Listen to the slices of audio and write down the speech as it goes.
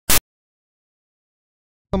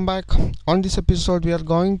Welcome back. On this episode, we are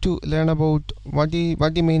going to learn about what do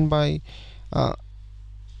you mean by uh,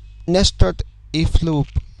 nested if loop.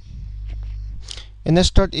 A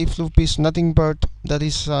nested if loop is nothing but there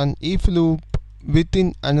is an if loop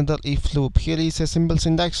within another if loop. Here is a simple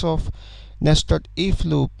syntax of nested if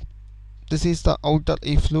loop. This is the outer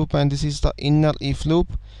if loop and this is the inner if loop.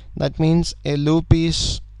 That means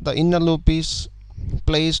the inner loop is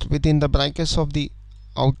placed within the brackets of the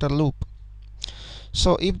outer loop.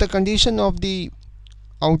 So if the condition of the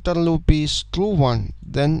outer loop is true one,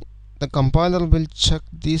 then the compiler will check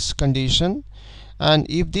this condition, and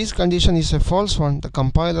if this condition is a false one, the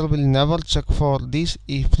compiler will never check for this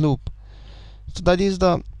if loop. So that is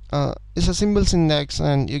it's a simple syntax,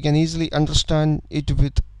 and you can easily understand it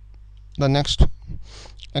with the next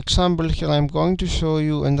example. Here I am going to show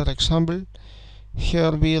you another example.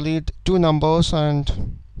 Here we read two numbers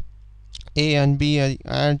and a and b. I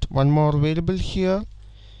add one more variable here,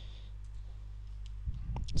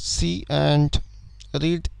 c, and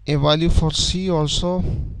read a value for c also.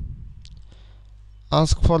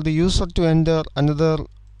 Ask for the user to enter another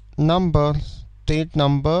number, third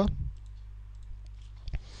number.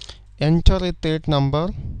 Enter a third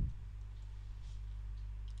number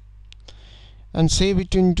and save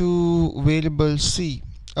it into variable c.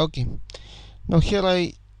 Okay, now here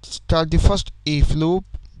I start the first if loop.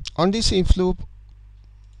 On this if loop,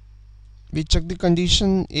 we check the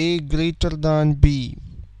condition a greater than b.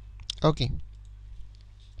 Okay,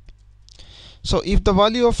 so if the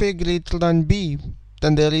value of a greater than b,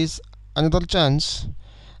 then there is another chance.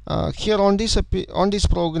 Here on this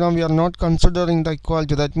program, we are not considering the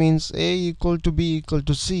equality. That means a equal to b equal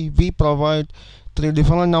to c. We provide three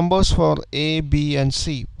different numbers for a, b, and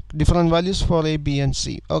c. Different values for a, b, and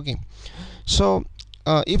c. Okay, so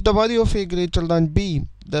if the value of a greater than b,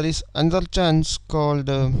 there is another chance called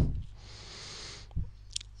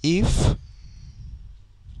if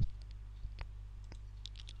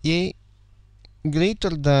a greater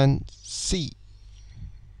than c.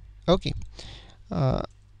 Okay,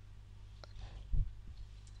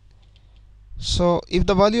 so if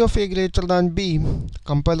the value of a greater than b,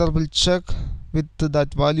 compiler will check with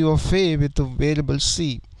that value of a with the variable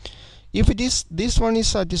c. If it is this one is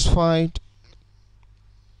satisfied,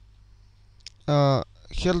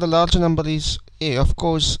 here the larger number is a. Of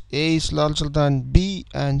course, a is larger than b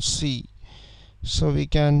and c, so we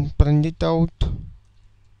can print it out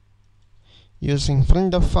using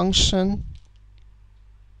printf function.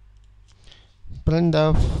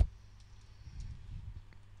 Printf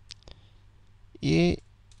a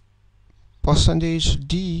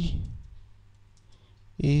 %d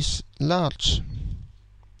is large.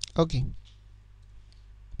 Okay,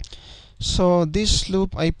 so this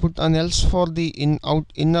loop I put an else for the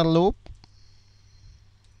inner loop.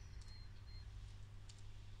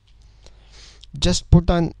 Just put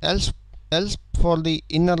an else for the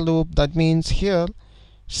inner loop. That means here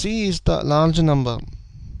c is the large number.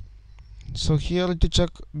 So here to check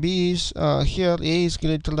b is here a is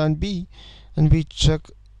greater than b, and we check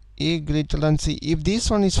a greater than c. If this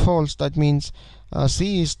one is false, that means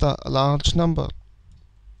c is the large number.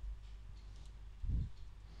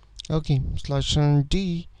 Okay,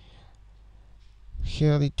 /d,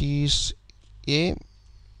 here it is a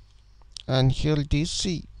and here it is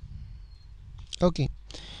c. Okay,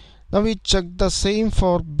 now we check the same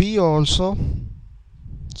for b also.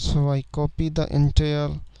 So I copy the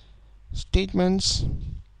entire statements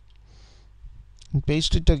and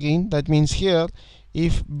paste it again. That means here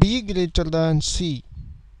if b greater than c,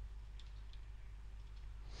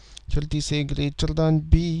 here it is a greater than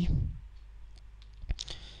b.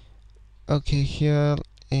 Okay, here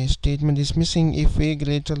a statement is missing. If a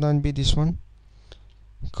greater than b, this one,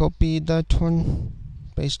 copy that one,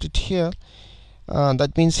 paste it here.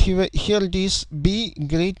 That means here it is b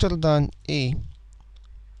greater than a,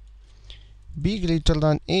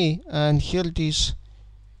 and here it is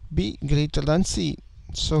b greater than c.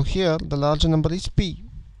 So here the larger number is b,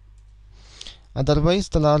 otherwise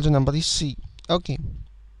the larger number is c. Okay,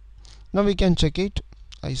 now we can check it.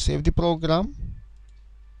 I save the program,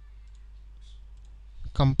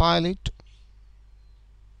 compile it,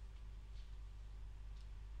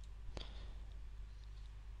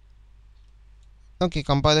 okay,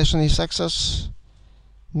 compilation is success.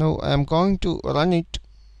 Now I am going to run it.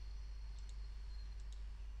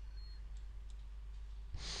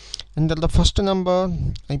 Enter the first number,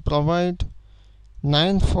 I provide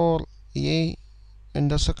 9 for a,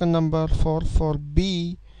 and the second number 4 for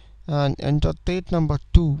b, and enter third number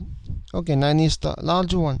 2. Okay, 9 is the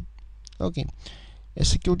large one. Okay,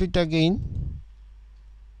 execute it again.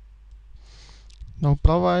 Now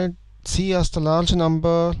provide C as the large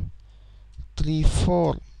number, 3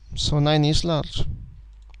 4, so 9 is large.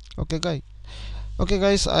 Okay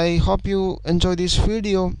guys, I hope you enjoy this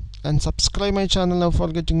video and subscribe my channel now for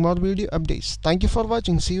getting more video updates. Thank you for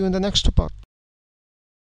watching. See you in the next part.